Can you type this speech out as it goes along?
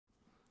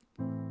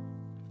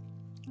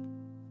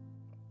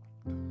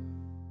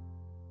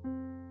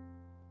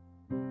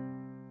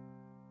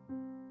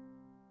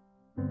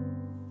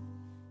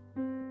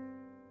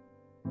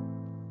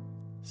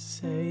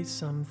Say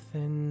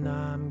something,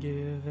 I'm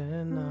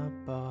giving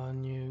up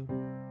on you.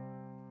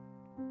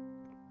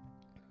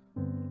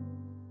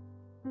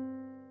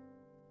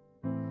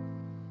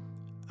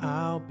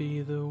 I'll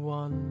be the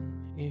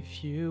one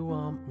if you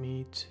want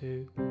me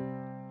to.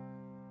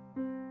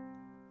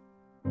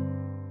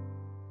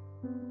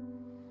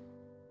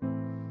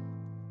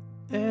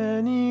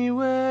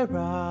 Anywhere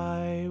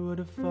I would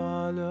have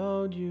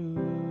followed you.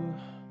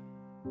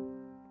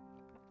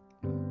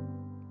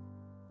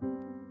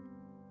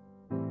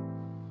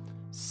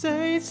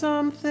 Say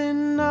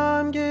something,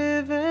 I'm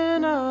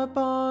giving up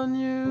on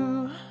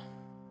you.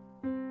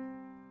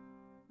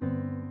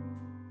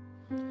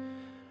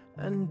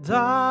 And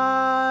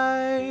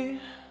I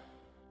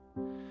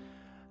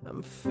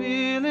am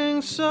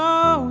feeling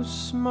so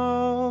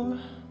small.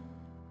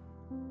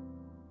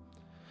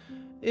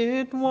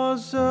 It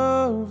was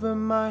over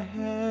my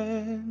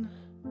head.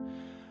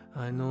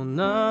 I know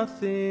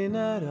nothing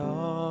at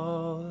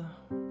all.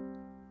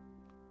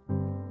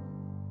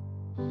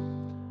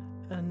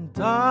 And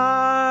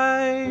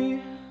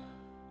I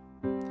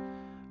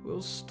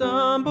will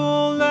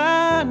stumble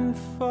and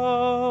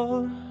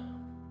fall.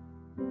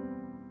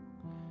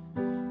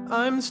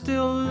 I'm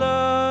still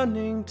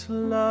learning to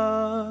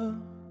love,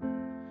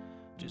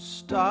 just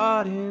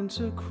starting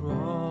to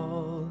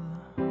crawl.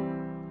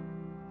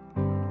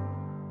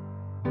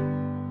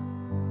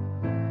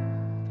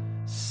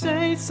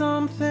 Say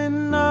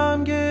something,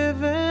 I'm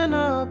giving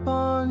up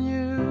on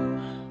you.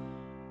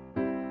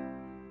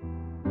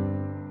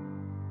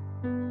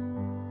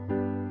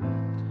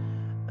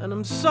 And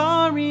I'm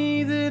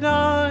sorry that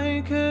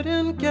I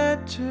couldn't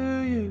get to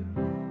you.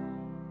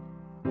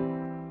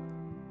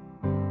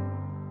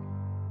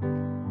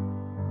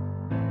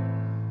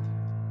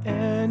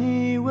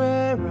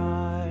 Anywhere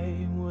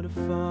I would have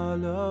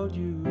followed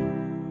you.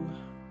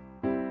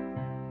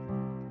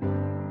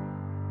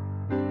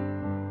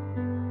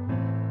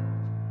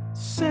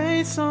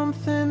 Say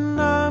something,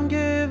 I'm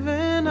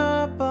giving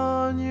up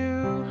on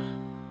you.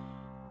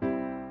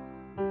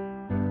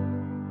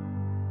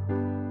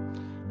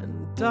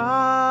 And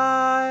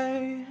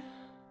I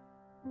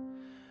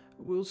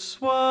will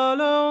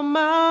swallow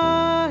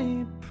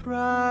my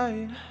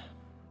pride.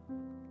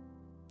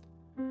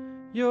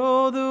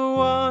 You're the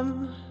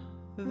one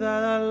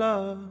that I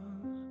love,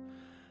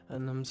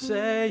 and I'm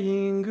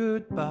saying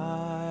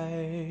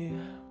goodbye.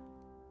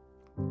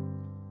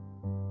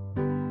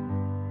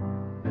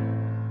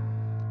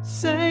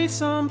 Say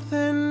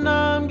something,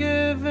 I'm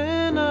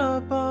giving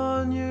up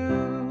on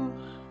you.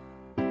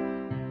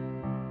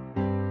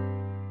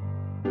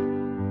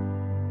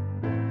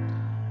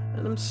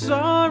 And I'm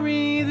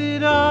sorry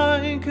that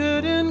I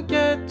couldn't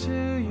get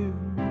to you.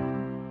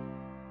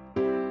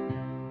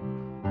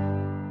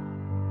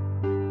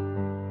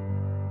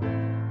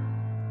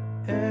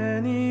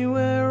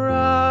 Anywhere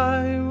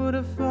I would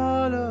have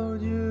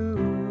followed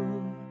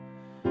you.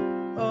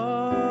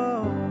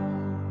 Oh,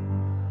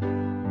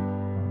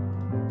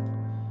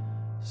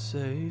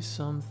 say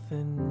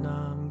something,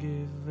 I'm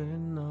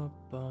giving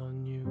up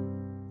on you.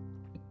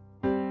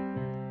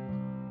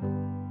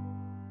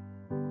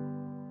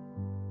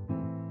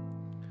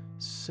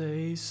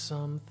 Say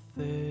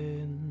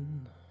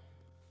something.